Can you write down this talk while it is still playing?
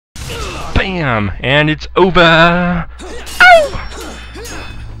Bam! And it's over! Ow!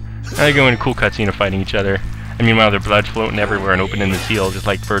 Now they go into a cool cutscene of fighting each other. And meanwhile, their blood's floating everywhere and opening the seal, just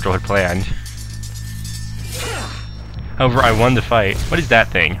like Vergil had planned. However, I won the fight. What is that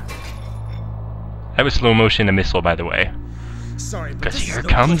thing? That was slow motion a missile, by the way. Sorry, but because here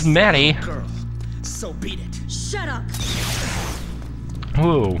comes Maddie. So beat it. Shut up.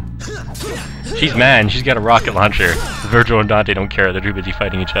 Whoa. She's mad. She's got a rocket launcher. Vergil and Dante don't care. They're too busy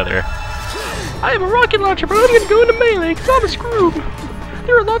fighting each other. I have a rocket launcher, but I'm gonna go into melee because I'm a scroob.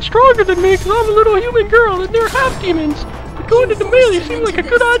 They're a lot stronger than me because I'm a little human girl and they're half demons. But going into melee seems like a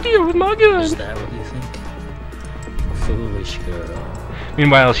good idea with my gun. Is that what you think? Foolish girl.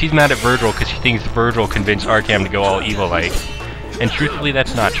 Meanwhile, she's mad at Vergil because she thinks Vergil convinced Arkham to go all evil-like. And truthfully,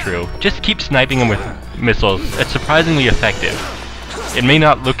 that's not true. Just keep sniping them with missiles. It's surprisingly effective. It may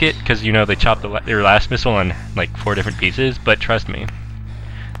not look it, because, you know, they chopped their last missile in, like, 4 different pieces, but trust me,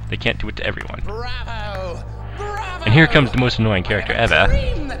 they can't do it to everyone. Bravo! Bravo! And here comes the most annoying character ever.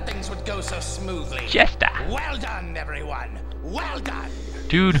 That things would go so smoothly. Jester! Well done, everyone! Well done!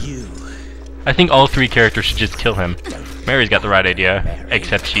 Dude, I think all 3 characters should just kill him. Mary's got the right idea,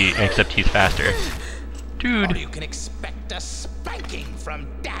 except he's faster. Dude. You can expect a spanking from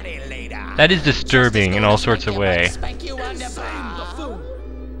Daddy later. That is disturbing in all sorts of ways. Spank you on the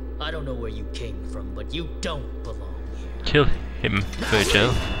I don't know where you came from, but you don't belong here. Kill him,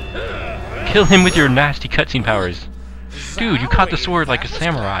 Vergil. Kill him with your nasty cutscene powers. Dude, you caught the sword like a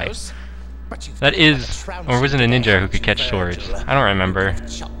samurai. That is, or was it a ninja who could catch swords? I don't remember.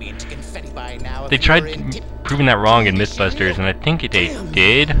 They tried proving that wrong in Mythbusters, and I think they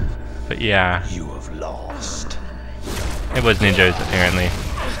did. But yeah. You have lost. It was ninjas, apparently.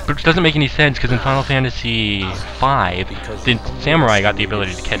 Which doesn't make any sense, because in Final Fantasy V, the samurai got the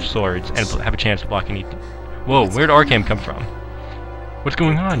ability to catch swords and have a chance to block any... Whoa, where'd Arkham come from? What's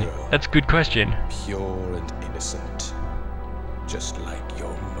going on? That's a good question. Pure and innocent. Just like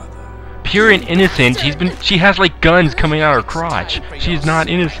your mother. Pure and innocent? She has like guns coming out her crotch. She's not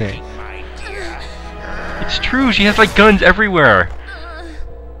innocent. It's true, she has like guns everywhere.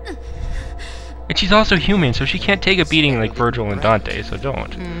 And she's also human, so she can't take a beating like Vergil and Dante, so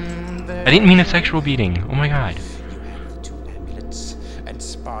don't. I didn't mean a sexual beating. Oh my god. You have 2 amulets and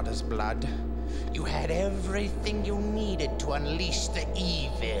Sparta's blood. You had everything you needed to unleash the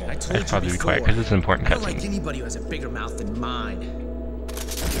evil. I told I'd probably you be before, quiet because it's an important I don't like cutscene. anybody who has a bigger mouth than mine.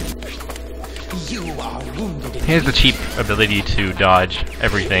 You are wounded. He has the cheap ability to dodge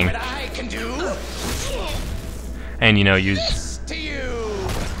everything. What I can do And, you know, use to you.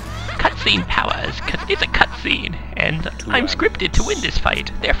 cutscene powers, because it's a cutscene, and I'm scripted to win this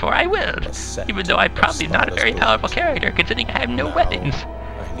fight, therefore I will. Even though I'm probably not a very powerful character, considering I have no weapons.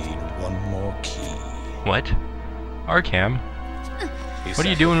 I need one more key. What? Arkham? What are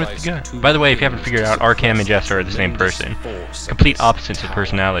you doing with the gun? By the way, if you haven't figured out, Arkham and Jester are the same person. Complete opposites of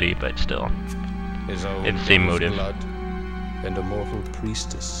personality, but still. His own It's the same motive. blood and a mortal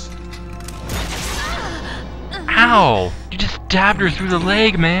priestess. Ow! You just stabbed her through the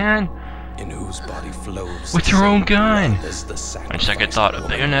leg, man! In whose body flows With your own gun! as the On second thought, a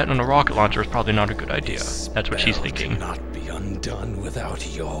bayonet and a rocket launcher is probably not a good idea. That's what she's spell thinking. cannot be undone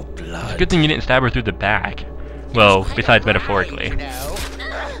without your blood. It's a good thing you didn't stab her through the back. Well, besides metaphorically. You know.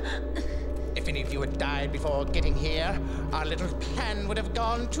 If any of you had died before getting here, our little plan would have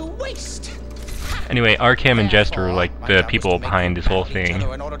gone to waste. Anyway, Arkham and Jester are like the people behind this whole thing.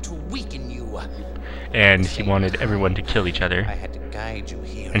 In order to weaken you. And he wanted everyone to kill each other I had to guide you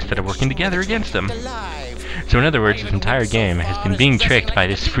here instead of working together against them. alive. So in other words, this entire game has been being tricked by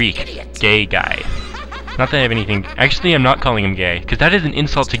this freak, gay guy. Not that I have anything... Actually, I'm not calling him gay, because that is an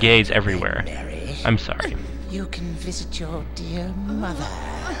insult to gays everywhere. I'm sorry. You can visit your dear mother.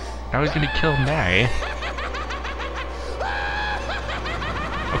 I was gonna kill Mary.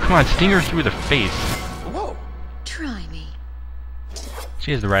 Oh, come on, sting her through the face. Whoa. Try me.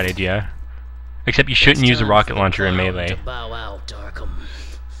 She has the right idea. Except you shouldn't use a rocket launcher in melee. Bow out, Arkham.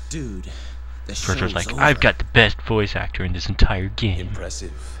 Dude, the Vergil's like, over. I've got the best voice actor in this entire game.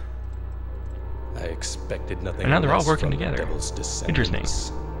 Impressive. I expected nothing. And now they're all less working from the together. devil's descendants.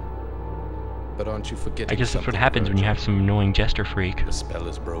 Interesting. But aren't you forgetting I guess that's what something, happens when you have some annoying Jester freak. The spell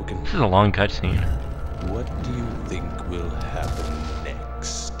is broken. This is a long cutscene. What do you think will happen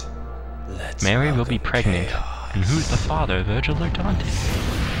next? Let's Mary will welcome be pregnant. chaos. And who's the father, Vergil or Dante?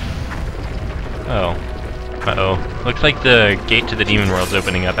 Oh. Uh-oh. Looks like the gate to the demon world's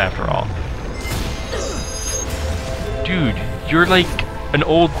opening up after all. Dude, you're like an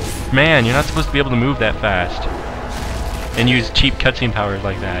old man. You're not supposed to be able to move that fast. And use cheap cutscene powers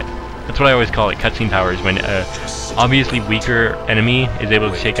like that. That's what I always call it, cutscene powers, when a obviously weaker enemy is able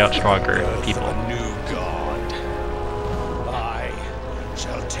to take out stronger people.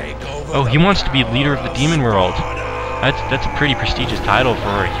 Oh, he wants to be leader of the demon world. That's a pretty prestigious title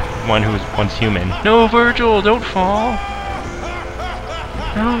for one who was once human. No, Vergil, don't fall.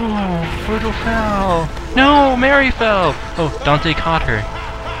 No, Vergil fell. No, Mary fell. Oh, Dante caught her.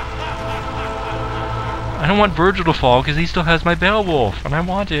 I don't want Vergil to fall because he still has my Beowulf, and I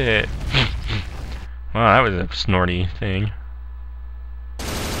want it. Wow, that was a snorty thing.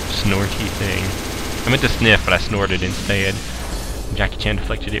 Snorty thing. I meant to sniff, but I snorted instead. Jackie Chan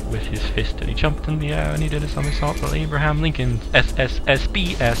deflected it with his fist, and he jumped in the air, and he did a somersault while Abraham Lincoln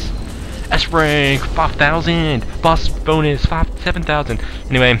SSSBS S rank 5,000 boss bonus 7,000.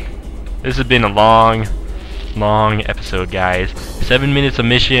 Anyway, this has been a long episode, guys. 7 minutes of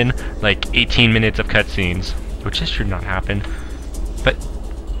mission, like 18 minutes of cutscenes, which this should not happen. But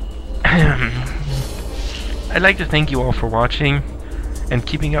I'd like to thank you all for watching and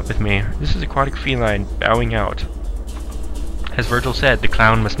keeping up with me. This is Aquatic Feline bowing out. As Vergil said, the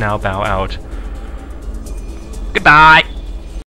clown must now bow out. Goodbye!